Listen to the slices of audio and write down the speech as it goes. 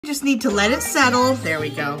Just need to let it settle. There we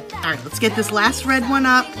go. All right, let's get this last red one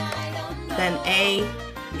up. Then A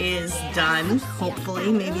is done.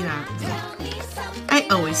 Hopefully, maybe not. I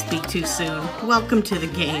always speak too soon. Welcome to the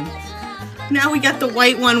game. Now we got the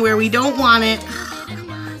white one where we don't want it.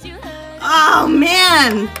 Oh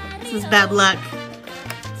man, this is bad luck.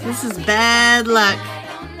 This is bad luck.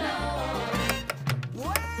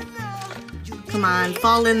 Come on,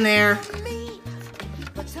 fall in there.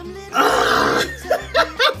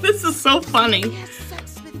 This is so funny.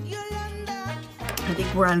 I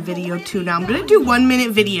think we're on video 2 now. I'm gonna do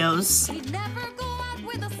 1-minute videos.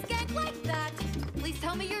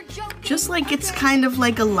 Just like it's kind of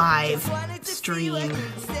like a live stream.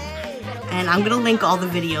 And I'm gonna link all the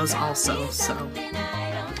videos also, so.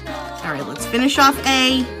 All right, let's finish off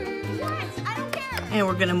A. And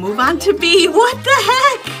we're gonna move on to B. What the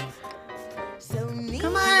heck?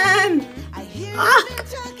 Come on. Ah,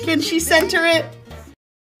 can she center it?